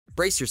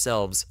Brace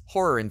yourselves,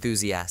 horror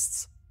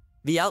enthusiasts.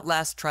 The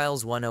Outlast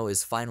Trials 1.0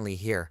 is finally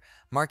here,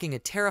 marking a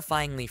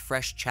terrifyingly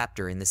fresh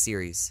chapter in the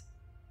series.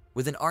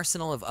 With an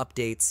arsenal of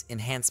updates,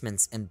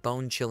 enhancements, and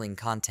bone-chilling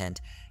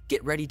content,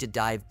 get ready to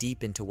dive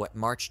deep into what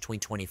March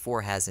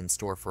 2024 has in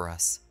store for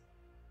us.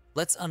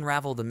 Let's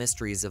unravel the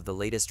mysteries of the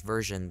latest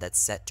version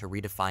that's set to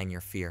redefine your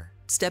fear.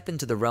 Step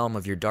into the realm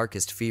of your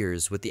darkest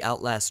fears with the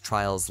Outlast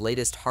Trials'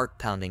 latest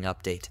heart-pounding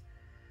update.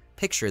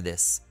 Picture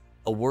this,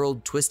 a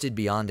world twisted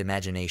beyond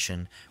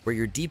imagination, where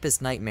your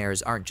deepest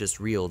nightmares aren't just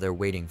real, they're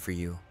waiting for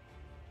you.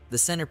 The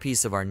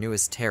centerpiece of our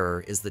newest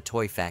terror is the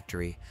Toy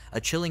Factory, a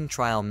chilling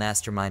trial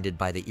masterminded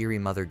by the eerie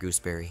Mother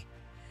Gooseberry.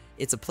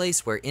 It's a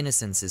place where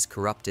innocence is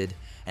corrupted,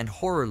 and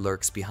horror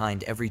lurks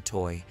behind every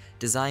toy,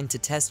 designed to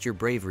test your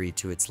bravery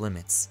to its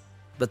limits.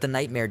 But the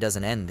nightmare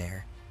doesn't end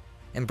there.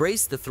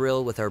 Embrace the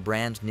thrill with our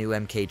brand new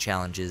MK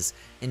challenges,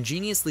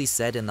 ingeniously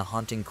set in the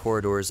haunting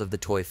corridors of the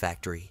Toy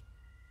Factory.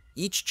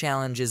 Each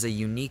challenge is a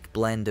unique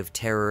blend of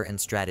terror and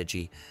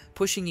strategy,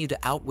 pushing you to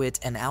outwit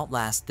and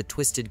outlast the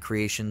twisted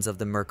creations of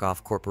the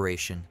Murkoff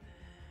Corporation.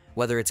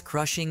 Whether it's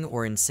crushing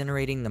or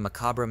incinerating the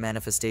macabre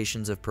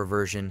manifestations of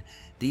perversion,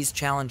 these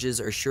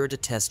challenges are sure to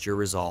test your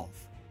resolve.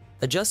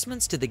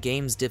 Adjustments to the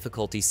game's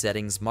difficulty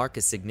settings mark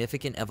a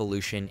significant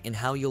evolution in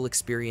how you'll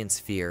experience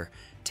fear,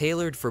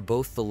 tailored for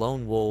both the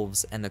lone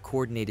wolves and the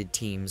coordinated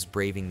teams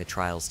braving the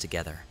trials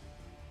together.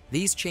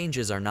 These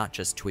changes are not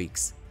just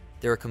tweaks.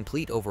 They're a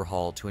complete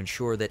overhaul to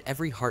ensure that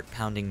every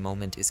heart-pounding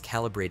moment is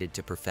calibrated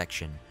to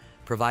perfection,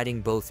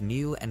 providing both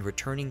new and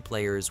returning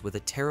players with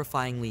a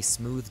terrifyingly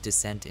smooth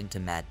descent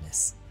into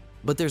madness.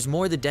 But there's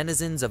more. The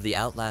denizens of the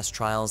Outlast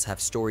Trials have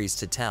stories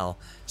to tell,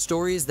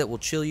 stories that will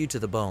chill you to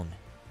the bone.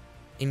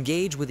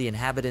 Engage with the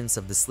inhabitants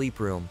of the Sleep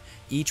Room,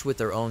 each with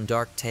their own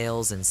dark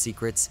tales and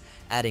secrets,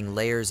 adding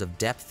layers of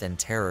depth and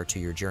terror to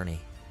your journey.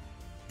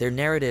 Their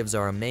narratives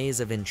are a maze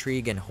of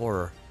intrigue and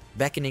horror,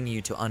 beckoning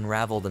you to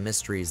unravel the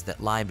mysteries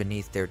that lie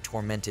beneath their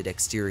tormented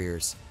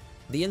exteriors.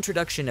 The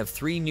introduction of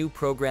 3 new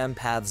program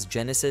paths,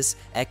 Genesis,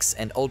 X,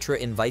 and Ultra,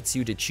 invites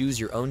you to choose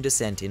your own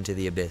descent into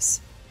the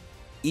abyss.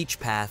 Each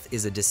path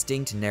is a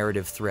distinct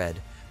narrative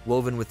thread,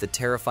 woven with the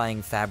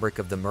terrifying fabric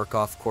of the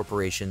Murkoff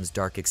Corporation's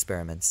dark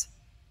experiments.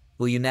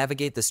 Will you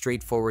navigate the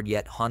straightforward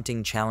yet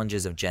haunting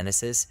challenges of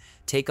Genesis,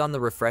 take on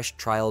the refreshed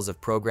trials of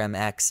Program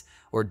X,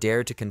 or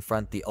dare to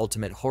confront the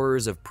ultimate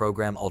horrors of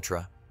Program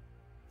Ultra?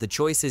 The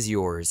choice is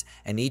yours,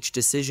 and each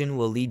decision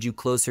will lead you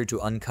closer to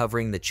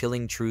uncovering the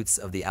chilling truths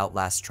of the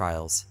Outlast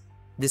Trials.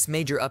 This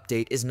major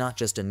update is not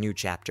just a new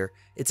chapter,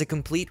 it's a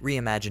complete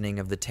reimagining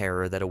of the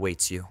terror that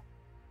awaits you.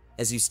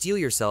 As you steel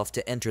yourself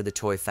to enter the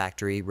Toy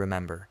Factory,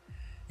 remember,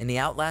 in the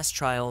Outlast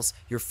Trials,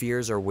 your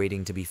fears are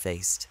waiting to be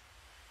faced.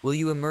 Will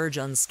you emerge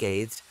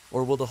unscathed,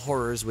 or will the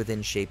horrors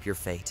within shape your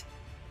fate?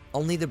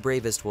 Only the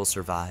bravest will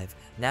survive,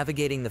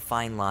 navigating the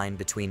fine line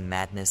between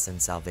madness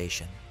and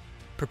salvation.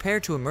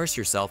 Prepare to immerse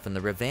yourself in the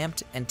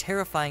revamped and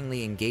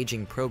terrifyingly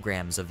engaging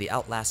programs of the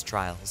Outlast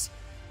Trials,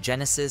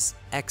 Genesis,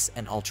 X,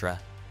 and Ultra.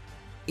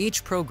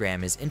 Each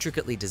program is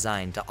intricately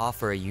designed to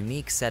offer a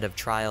unique set of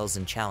trials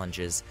and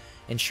challenges,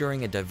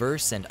 ensuring a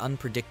diverse and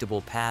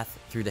unpredictable path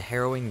through the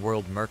harrowing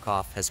world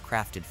Murkoff has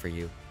crafted for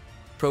you.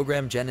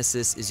 Program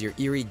Genesis is your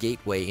eerie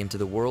gateway into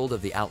the world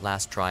of the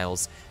Outlast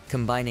Trials,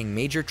 combining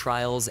major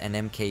trials and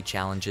MK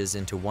challenges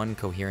into one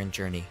coherent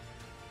journey.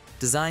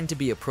 Designed to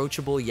be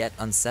approachable yet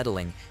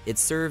unsettling, it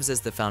serves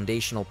as the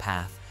foundational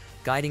path,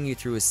 guiding you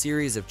through a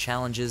series of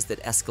challenges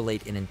that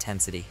escalate in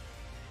intensity.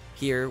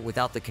 Here,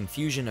 without the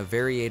confusion of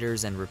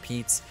variators and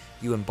repeats,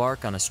 you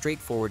embark on a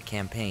straightforward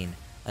campaign,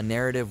 a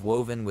narrative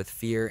woven with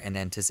fear and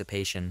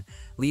anticipation,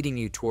 leading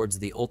you towards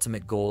the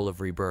ultimate goal of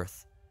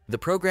rebirth. The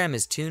program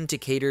is tuned to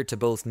cater to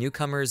both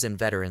newcomers and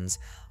veterans,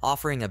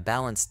 offering a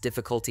balanced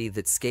difficulty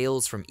that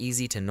scales from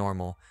easy to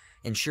normal,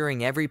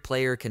 ensuring every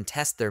player can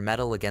test their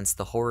mettle against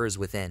the horrors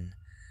within.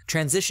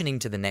 Transitioning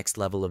to the next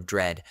level of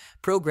dread,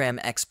 Program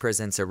X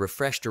presents a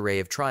refreshed array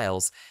of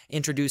trials,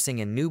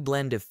 introducing a new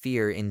blend of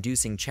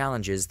fear-inducing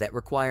challenges that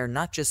require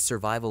not just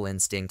survival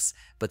instincts,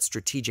 but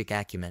strategic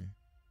acumen.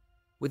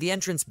 With the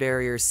entrance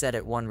barrier set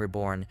at 1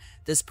 Reborn,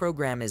 this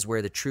program is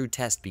where the true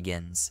test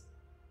begins.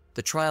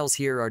 The trials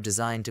here are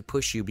designed to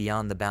push you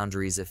beyond the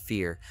boundaries of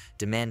fear,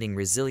 demanding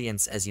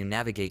resilience as you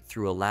navigate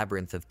through a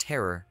labyrinth of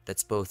terror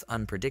that's both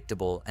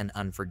unpredictable and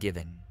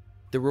unforgiving.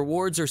 The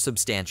rewards are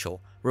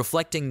substantial,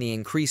 reflecting the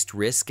increased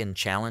risk and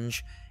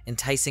challenge,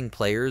 enticing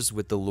players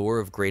with the lure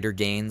of greater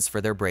gains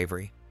for their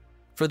bravery.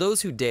 For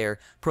those who dare,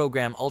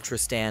 Program Ultra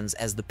stands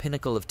as the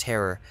pinnacle of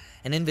terror,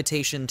 an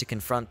invitation to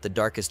confront the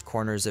darkest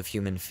corners of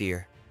human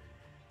fear.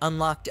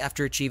 Unlocked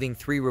after achieving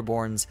 3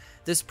 Reborns,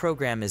 this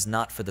program is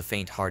not for the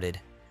faint-hearted.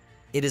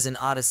 It is an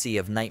odyssey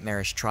of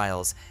nightmarish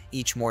trials,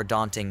 each more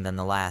daunting than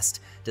the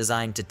last,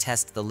 designed to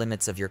test the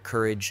limits of your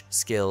courage,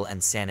 skill,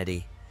 and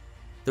sanity.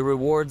 The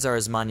rewards are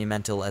as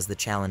monumental as the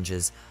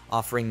challenges,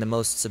 offering the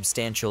most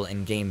substantial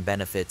in-game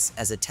benefits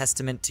as a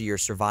testament to your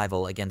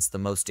survival against the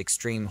most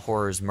extreme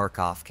horrors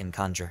Murkoff can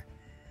conjure.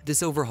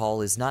 This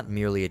overhaul is not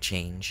merely a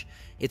change,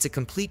 it's a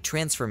complete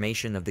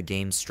transformation of the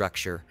game's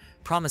structure,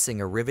 promising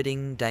a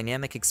riveting,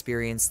 dynamic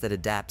experience that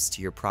adapts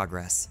to your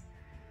progress.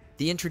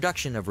 The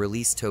introduction of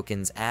release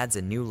tokens adds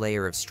a new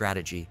layer of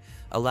strategy,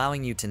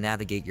 allowing you to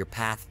navigate your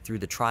path through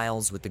the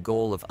trials with the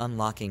goal of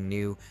unlocking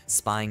new,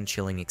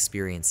 spine-chilling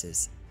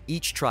experiences.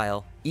 Each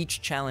trial,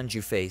 each challenge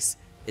you face,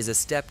 is a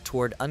step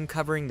toward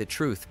uncovering the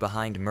truth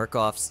behind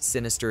Murkoff's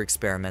sinister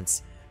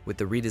experiments, with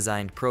the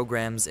redesigned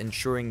programs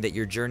ensuring that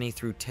your journey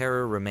through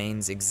terror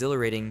remains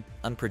exhilarating,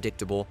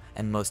 unpredictable,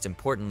 and most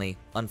importantly,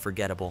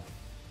 unforgettable.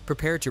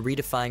 Prepare to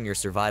redefine your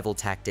survival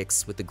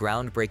tactics with the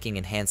groundbreaking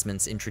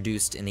enhancements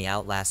introduced in the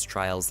Outlast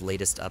Trials'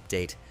 latest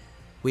update.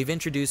 We've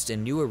introduced a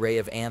new array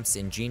of AMP's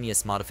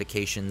ingenious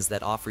modifications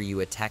that offer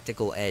you a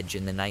tactical edge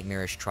in the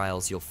nightmarish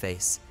trials you'll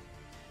face.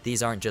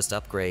 These aren't just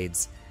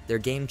upgrades, they're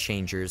game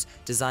changers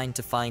designed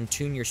to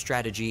fine-tune your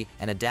strategy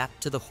and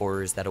adapt to the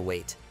horrors that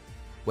await.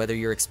 Whether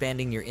you're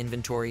expanding your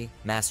inventory,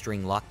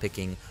 mastering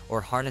lockpicking, or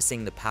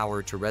harnessing the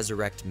power to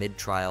resurrect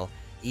mid-trial,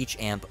 each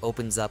AMP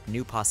opens up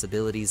new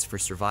possibilities for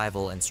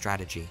survival and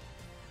strategy.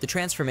 The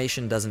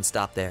transformation doesn't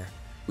stop there.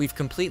 We've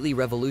completely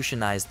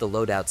revolutionized the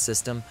loadout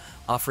system,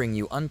 offering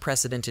you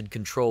unprecedented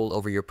control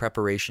over your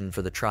preparation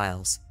for the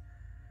trials.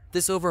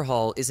 This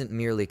overhaul isn't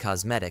merely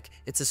cosmetic,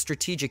 it's a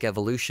strategic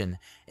evolution,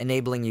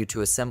 enabling you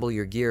to assemble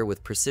your gear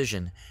with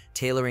precision,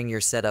 tailoring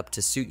your setup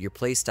to suit your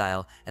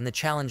playstyle and the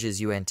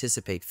challenges you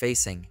anticipate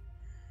facing.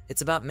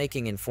 It's about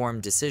making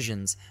informed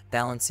decisions,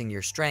 balancing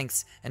your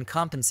strengths, and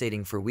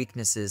compensating for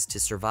weaknesses to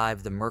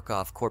survive the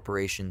Murkoff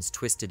Corporation's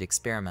twisted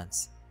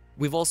experiments.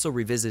 We've also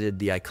revisited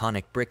the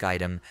iconic brick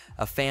item,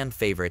 a fan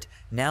favorite,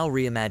 now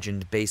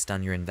reimagined based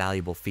on your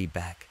invaluable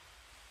feedback.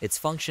 Its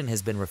function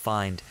has been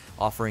refined,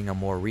 offering a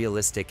more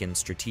realistic and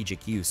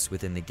strategic use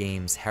within the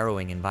game's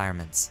harrowing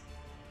environments.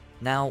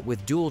 Now,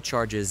 with dual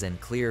charges and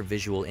clear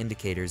visual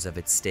indicators of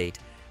its state,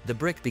 the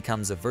brick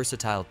becomes a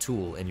versatile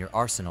tool in your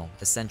arsenal,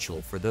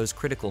 essential for those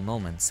critical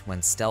moments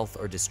when stealth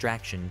or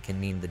distraction can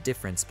mean the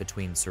difference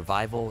between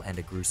survival and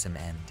a gruesome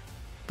end.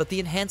 But the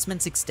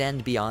enhancements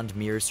extend beyond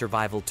mere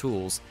survival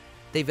tools.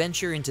 They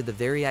venture into the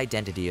very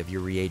identity of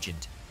your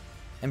reagent.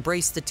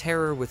 Embrace the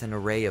terror with an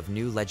array of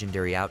new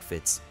legendary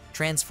outfits,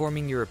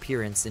 transforming your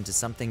appearance into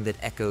something that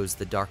echoes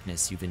the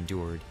darkness you've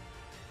endured.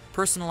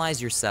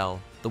 Personalize your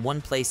cell, the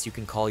one place you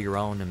can call your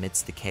own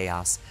amidst the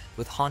chaos,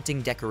 with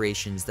haunting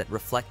decorations that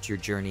reflect your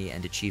journey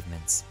and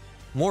achievements.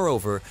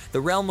 Moreover,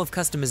 the realm of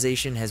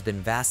customization has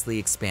been vastly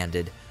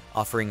expanded,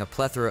 offering a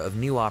plethora of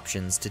new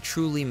options to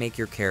truly make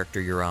your character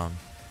your own.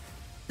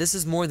 This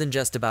is more than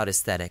just about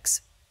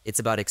aesthetics. It's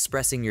about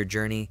expressing your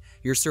journey,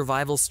 your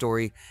survival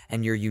story,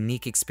 and your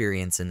unique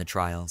experience in the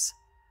trials.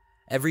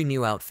 Every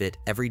new outfit,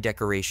 every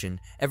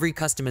decoration, every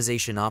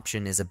customization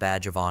option is a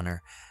badge of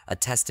honor, a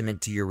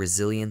testament to your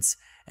resilience,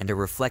 and a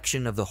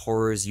reflection of the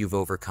horrors you've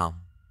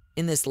overcome.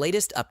 In this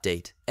latest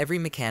update, every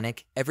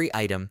mechanic, every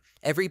item,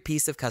 every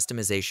piece of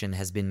customization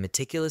has been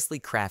meticulously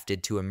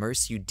crafted to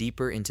immerse you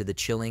deeper into the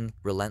chilling,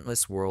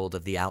 relentless world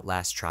of the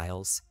Outlast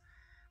Trials.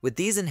 With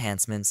these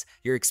enhancements,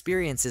 your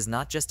experience is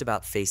not just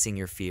about facing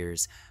your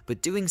fears,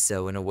 but doing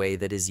so in a way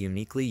that is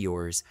uniquely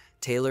yours,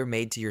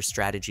 tailor-made to your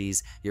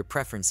strategies, your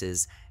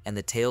preferences, and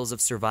the tales of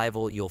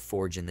survival you'll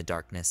forge in the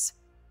darkness.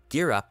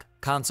 Gear up,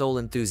 console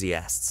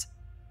enthusiasts.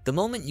 The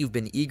moment you've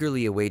been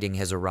eagerly awaiting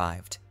has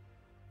arrived.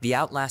 The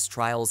Outlast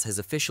Trials has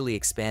officially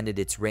expanded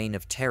its reign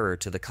of terror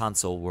to the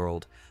console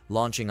world,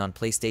 launching on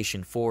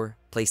PlayStation 4,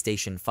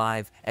 PlayStation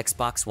 5,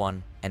 Xbox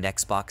One, and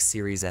Xbox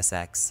Series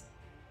SX.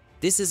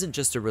 This isn't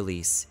just a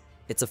release,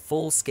 it's a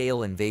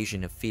full-scale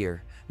invasion of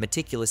fear,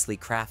 meticulously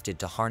crafted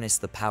to harness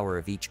the power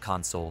of each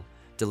console,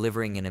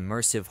 delivering an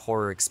immersive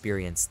horror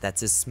experience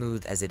that's as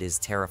smooth as it is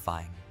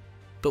terrifying.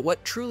 But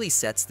what truly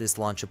sets this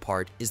launch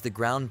apart is the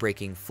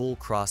groundbreaking full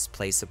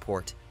cross-play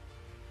support.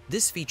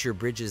 This feature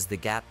bridges the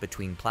gap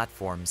between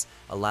platforms,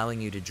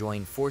 allowing you to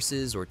join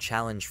forces or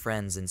challenge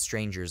friends and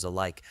strangers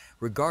alike,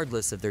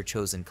 regardless of their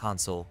chosen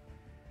console.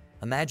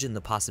 Imagine the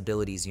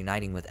possibilities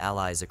uniting with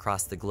allies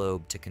across the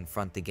globe to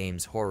confront the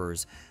game's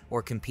horrors,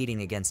 or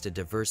competing against a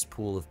diverse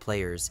pool of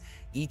players,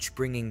 each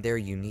bringing their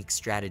unique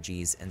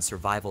strategies and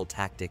survival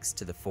tactics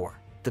to the fore.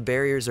 The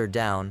barriers are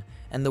down,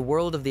 and the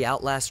world of the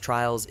Outlast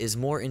Trials is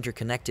more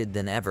interconnected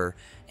than ever,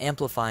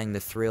 amplifying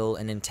the thrill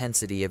and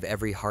intensity of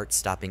every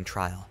heart-stopping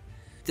trial.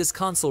 This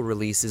console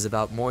release is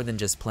about more than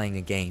just playing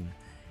a game.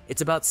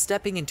 It's about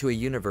stepping into a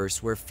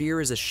universe where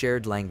fear is a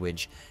shared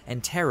language,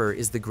 and terror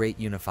is the great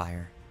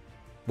unifier.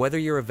 Whether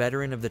you're a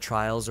veteran of the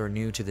trials or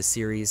new to the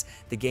series,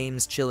 the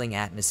game's chilling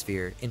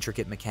atmosphere,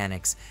 intricate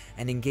mechanics,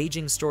 and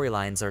engaging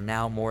storylines are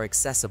now more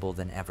accessible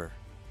than ever.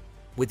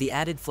 With the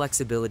added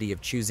flexibility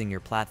of choosing your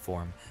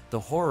platform,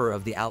 the horror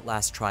of the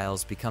Outlast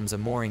Trials becomes a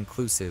more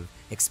inclusive,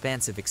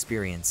 expansive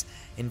experience,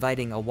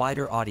 inviting a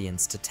wider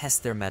audience to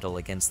test their mettle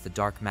against the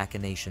dark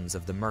machinations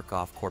of the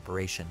Murkoff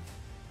Corporation.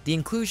 The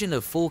inclusion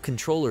of full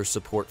controller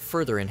support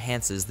further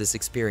enhances this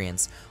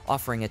experience,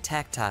 offering a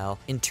tactile,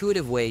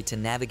 intuitive way to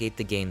navigate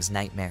the game's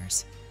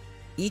nightmares.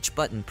 Each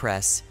button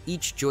press,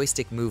 each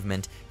joystick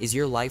movement is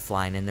your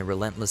lifeline in the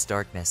relentless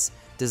darkness,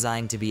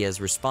 designed to be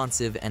as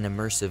responsive and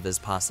immersive as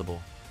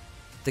possible.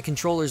 The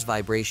controller's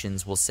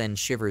vibrations will send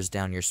shivers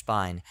down your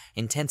spine,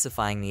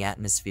 intensifying the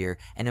atmosphere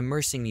and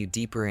immersing you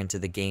deeper into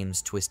the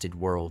game's twisted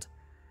world.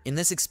 In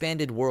this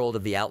expanded world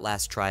of the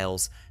Outlast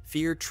Trials,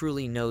 fear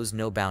truly knows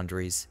no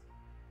boundaries.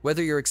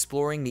 Whether you're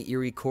exploring the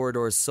eerie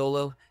corridors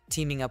solo,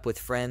 teaming up with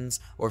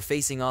friends, or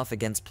facing off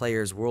against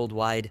players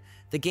worldwide,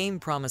 the game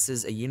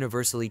promises a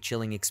universally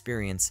chilling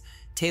experience,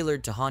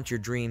 tailored to haunt your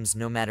dreams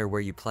no matter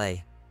where you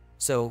play.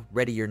 So,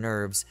 ready your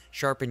nerves,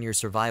 sharpen your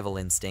survival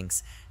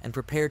instincts, and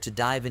prepare to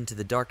dive into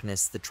the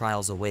darkness the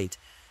trials await,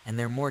 and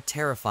they're more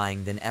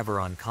terrifying than ever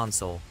on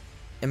console.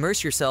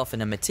 Immerse yourself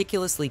in a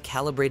meticulously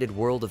calibrated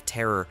world of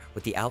terror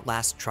with the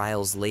Outlast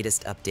Trials'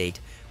 latest update,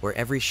 where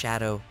every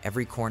shadow,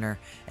 every corner,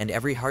 and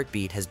every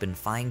heartbeat has been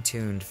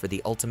fine-tuned for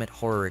the ultimate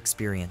horror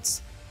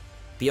experience.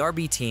 The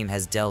RB team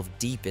has delved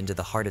deep into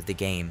the heart of the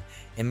game,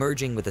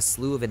 emerging with a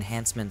slew of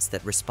enhancements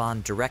that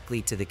respond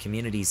directly to the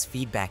community's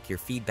feedback,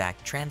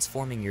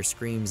 transforming your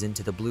screams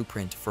into the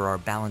blueprint for our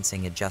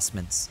balancing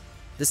adjustments.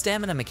 The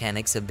stamina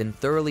mechanics have been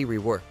thoroughly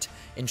reworked,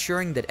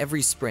 ensuring that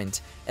every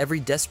sprint,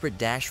 every desperate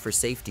dash for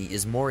safety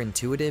is more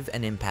intuitive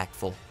and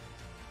impactful.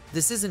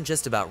 This isn't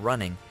just about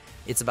running,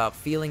 it's about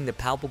feeling the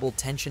palpable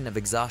tension of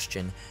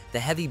exhaustion, the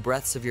heavy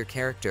breaths of your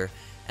character,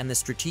 and the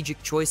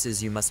strategic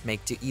choices you must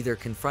make to either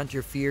confront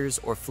your fears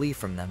or flee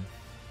from them.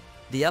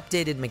 The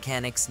updated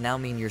mechanics now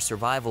mean your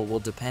survival will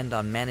depend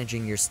on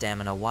managing your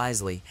stamina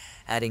wisely,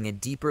 adding a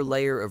deeper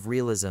layer of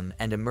realism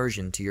and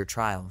immersion to your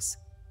trials.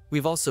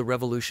 We've also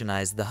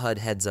revolutionized the HUD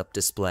heads-up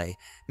display,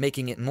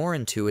 making it more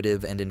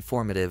intuitive and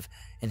informative,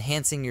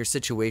 enhancing your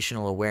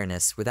situational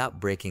awareness without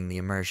breaking the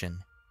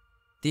immersion.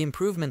 The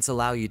improvements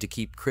allow you to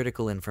keep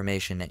critical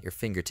information at your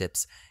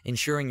fingertips,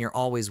 ensuring you're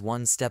always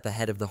one step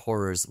ahead of the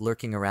horrors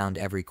lurking around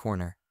every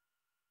corner.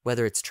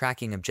 Whether it's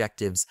tracking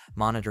objectives,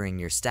 monitoring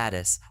your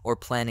status, or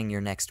planning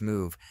your next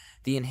move,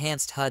 the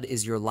enhanced HUD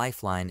is your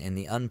lifeline in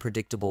the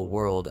unpredictable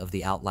world of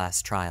the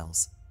Outlast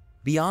Trials.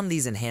 Beyond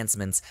these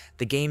enhancements,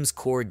 the game's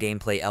core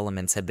gameplay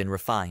elements have been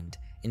refined,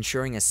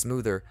 ensuring a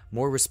smoother,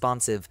 more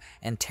responsive,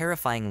 and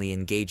terrifyingly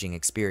engaging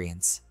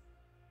experience.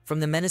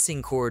 From the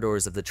menacing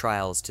corridors of the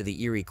trials to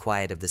the eerie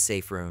quiet of the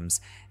safe rooms,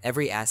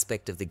 every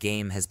aspect of the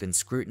game has been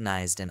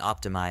scrutinized and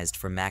optimized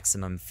for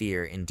maximum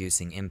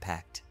fear-inducing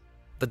impact.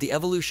 But the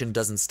evolution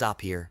doesn't stop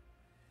here.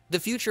 The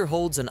future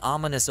holds an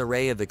ominous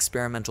array of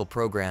experimental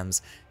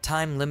programs,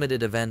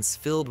 time-limited events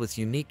filled with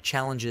unique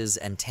challenges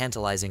and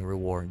tantalizing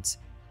rewards.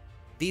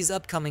 These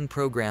upcoming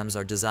programs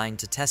are designed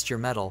to test your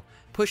mettle,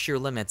 push your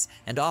limits,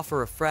 and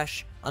offer a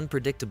fresh,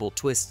 unpredictable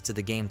twist to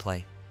the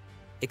gameplay.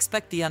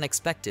 Expect the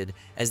unexpected,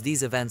 as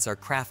these events are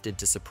crafted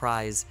to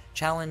surprise,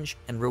 challenge,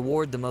 and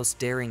reward the most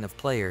daring of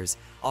players,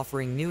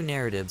 offering new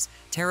narratives,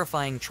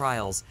 terrifying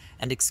trials,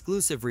 and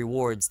exclusive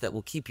rewards that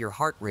will keep your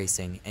heart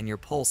racing and your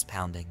pulse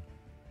pounding.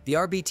 The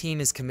RB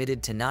team is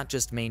committed to not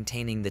just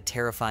maintaining the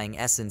terrifying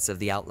essence of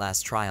the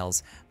Outlast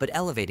Trials, but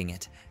elevating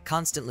it,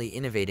 constantly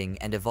innovating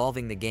and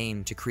evolving the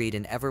game to create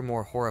an ever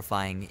more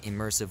horrifying,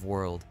 immersive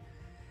world.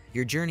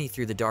 Your journey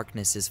through the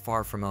darkness is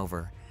far from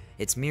over.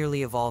 It's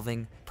merely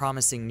evolving,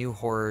 promising new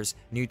horrors,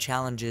 new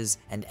challenges,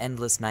 and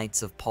endless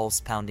nights of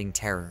pulse-pounding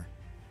terror.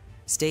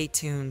 Stay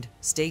tuned,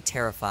 stay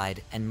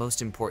terrified, and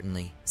most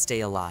importantly,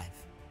 stay alive.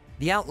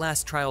 The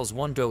Outlast Trials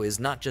 1.0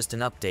 is not just an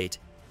update,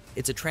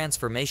 it's a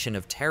transformation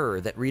of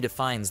terror that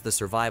redefines the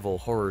survival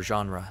horror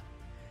genre.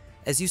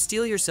 As you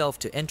steel yourself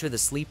to enter the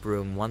sleep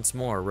room once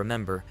more,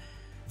 remember,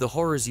 the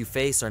horrors you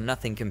face are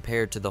nothing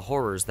compared to the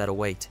horrors that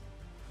await.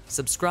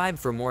 Subscribe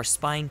for more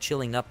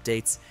spine-chilling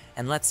updates,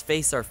 and let's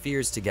face our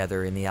fears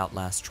together in the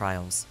Outlast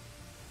Trials.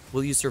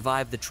 Will you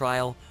survive the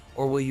trial,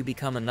 or will you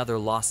become another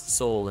lost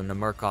soul in the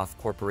Murkoff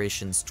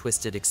Corporation's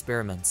twisted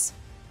experiments?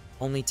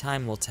 Only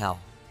time will tell.